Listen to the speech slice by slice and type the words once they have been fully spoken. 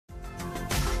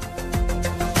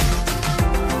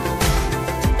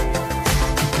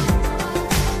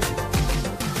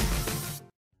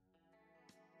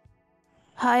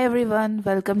Hi everyone,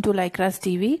 welcome to LaiKRa'S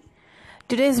TV.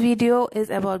 Today's video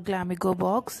is about Glamego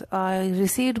Box. I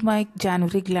received my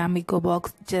January Glamego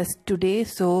Box just today,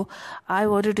 so I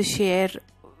wanted to share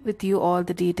with you all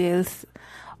the details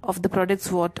of the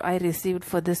products what I received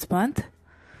for this month.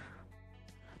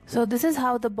 So this is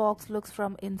how the box looks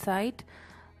from inside.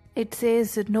 It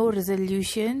says no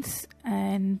resolutions,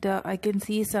 and I can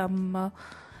see some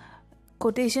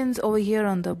quotations over here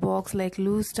on the box like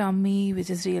loose tummy,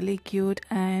 which is really cute,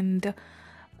 and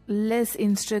less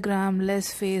Instagram,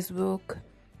 less Facebook.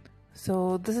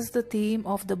 So this is the theme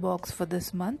of the box for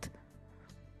this month.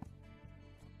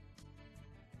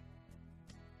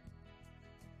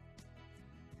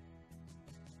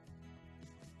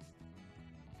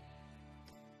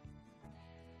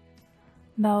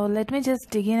 Now let me just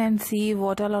dig in and see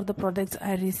what all of the products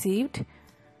I received.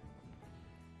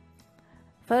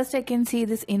 First, I can see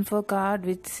this info card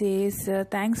which says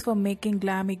thanks for making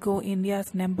Glamego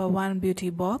India's #1 beauty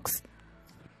box.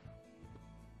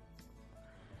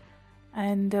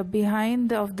 And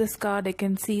behind of this card I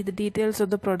can see the details of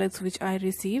the products which I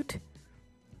received.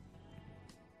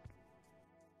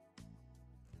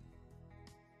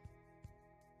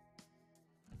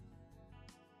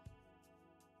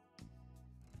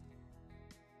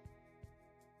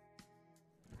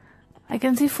 I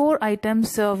can see 4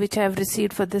 items which I have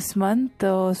received for this month.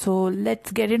 So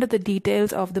let's get into the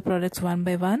details of the products one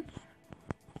by one.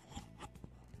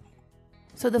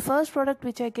 So the first product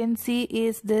which I can see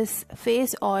is this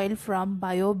face oil from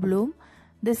BioBloom.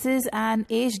 This is an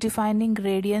age defining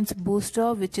radiance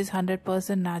booster which is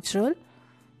 100% natural.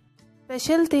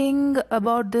 Special thing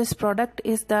about this product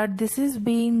is that this is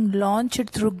being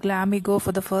launched through Glamego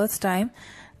for the first time.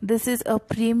 This is a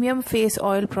premium face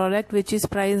oil product which is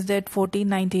priced at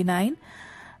 $14.99,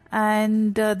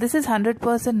 and this is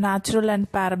 100% natural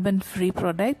and paraben free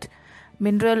product,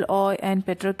 mineral oil and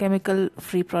petrochemical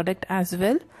free product as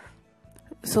well.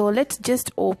 So let's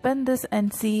just open this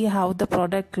and see how the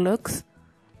product looks.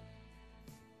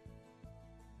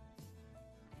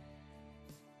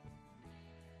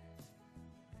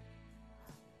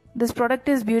 This product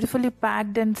is beautifully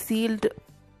packed and sealed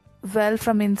well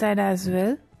from inside as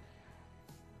well.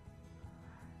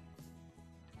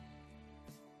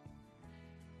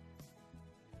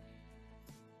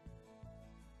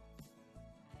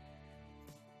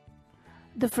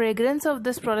 The fragrance of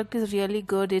this product is really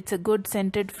good. It's a good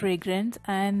scented fragrance,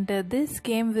 and this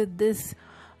came with this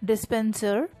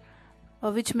dispenser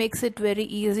which makes it very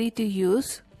easy to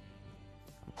use.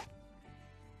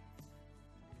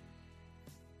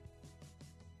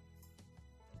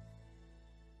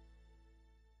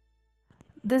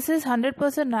 This is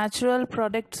 100% natural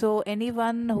product, so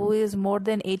anyone who is more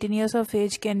than 18 years of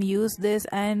age can use this,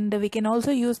 and we can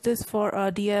also use this for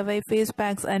DIY face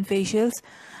packs and facials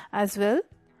as well.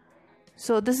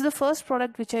 So this is the first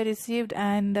product which I received,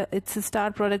 and it's a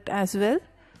star product as well.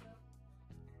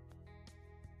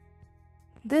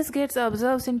 This gets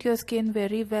absorbs into your skin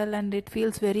very well, and it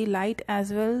feels very light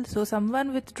as well. So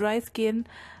someone with dry skin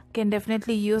can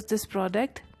definitely use this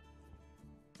product.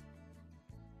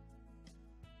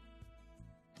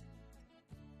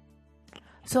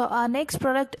 So our next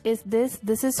product is this.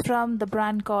 This is from the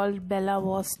brand called Bella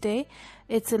Voste.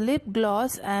 It's a lip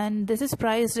gloss, and this is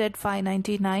priced at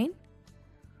 $5.99.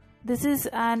 This is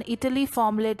an Italy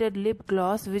formulated lip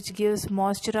gloss which gives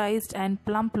moisturized and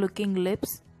plump looking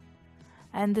lips,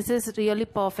 and this is really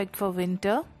perfect for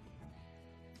winter.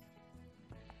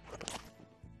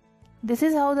 This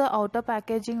is how the outer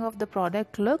packaging of the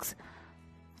product looks,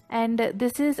 and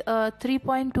this is a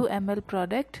 3.2 ml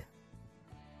product.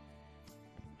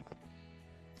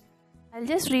 I'll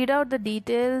just read out the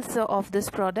details of this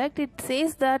product. It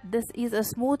says that this is a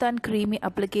smooth and creamy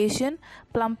application,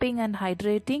 plumping and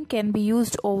hydrating, can be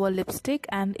used over lipstick,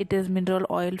 and it is mineral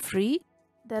oil free.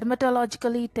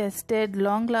 Dermatologically tested,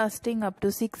 long lasting up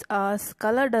to 6 hours,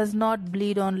 color does not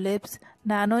bleed on lips,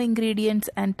 nano ingredients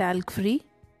and talc free.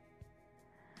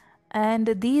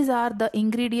 And these are the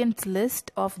ingredients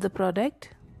list of the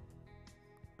product.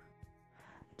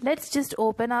 Let's just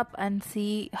open up and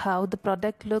see how the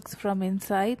product looks from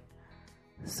inside.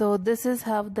 So this is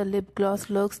how the lip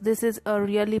gloss looks. This is a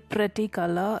really pretty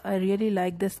color. I really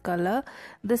like this color.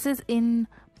 This is in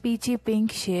peachy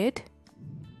pink shade,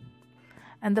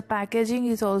 and the packaging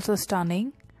is also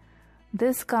stunning.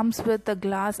 This comes with a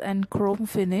glass and chrome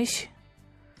finish.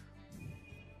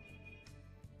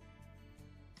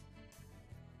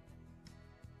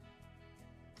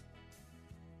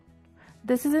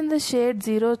 This is in the shade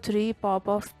 03 Pop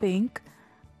of Pink,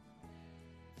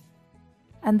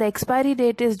 and the expiry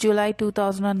date is July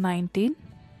 2019.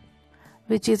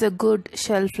 which is a good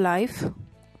shelf life.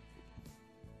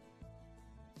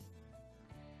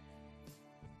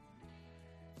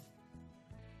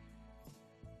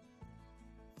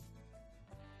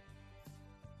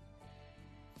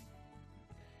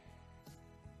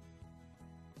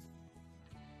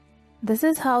 This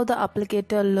is how the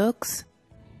applicator looks,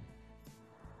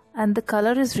 and the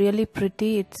color is really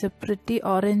pretty. It's a pretty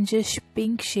orangish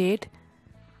pink shade.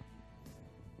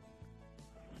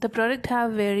 The product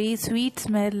have very sweet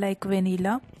smell like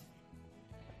vanilla.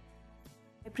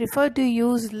 I prefer to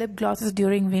use lip glosses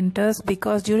during winters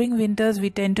because during winters we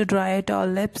tend to dry out our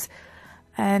lips,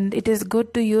 and it is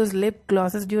good to use lip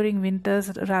glosses during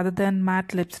winters rather than matte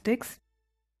lipsticks.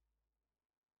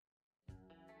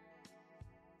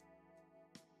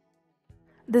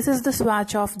 This is the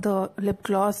swatch of the lip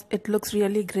gloss. It looks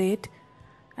really great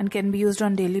and can be used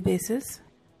on daily basis.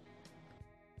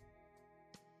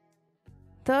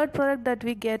 Third product that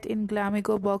we get in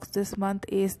Glamego box this month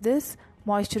is this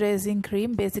moisturizing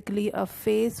cream, basically a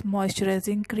face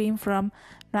moisturizing cream from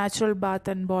Natural Bath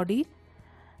and Body.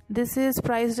 This is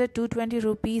priced at 220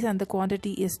 rupees and the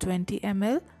quantity is 20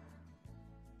 ml.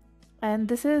 And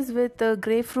this is with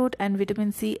grapefruit and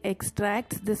vitamin C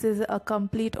extracts. This is a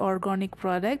complete organic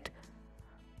product.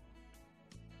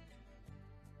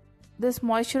 This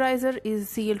moisturizer is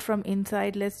sealed from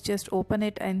inside. Let's just open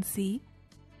it and see.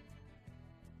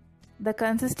 The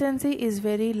consistency is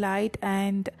very light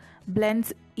and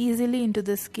blends easily into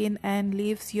the skin and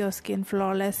leaves your skin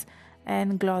flawless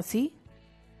and glossy.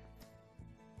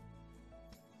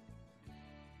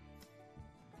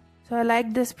 So I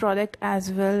like this product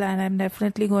as well, and I'm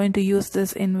definitely going to use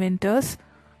this in winters.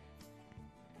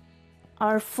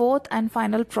 Our fourth and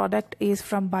final product is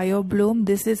from BioBloom.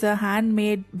 This is a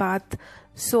handmade bath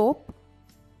soap.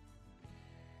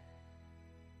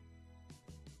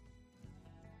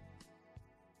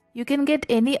 You can get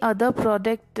any other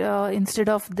product instead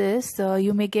of this.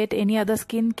 You may get any other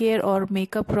skincare or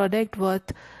makeup product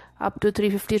worth up to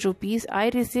 350 rupees. I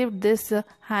received this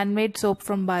handmade soap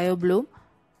from BioBloom.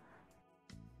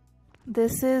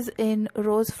 This is in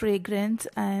rose fragrance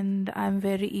and I'm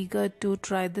very eager to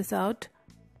try this out.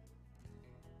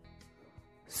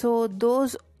 So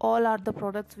those all are the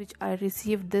products which I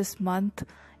received this month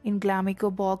in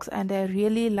Glamego box, and I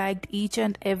really liked each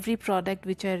and every product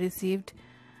which I received,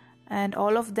 and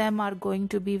all of them are going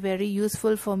to be very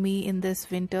useful for me in this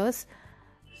winters.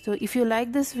 So if you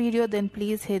like this video, then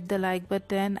please hit the like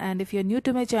button, and if you're new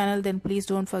to my channel, then please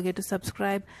don't forget to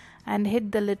subscribe and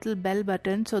hit the little bell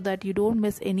button so that you don't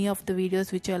miss any of the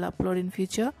videos which I'll upload in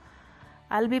future.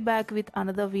 I'll be back with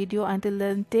another video. Until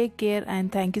then, take care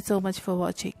and thank you so much for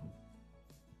watching.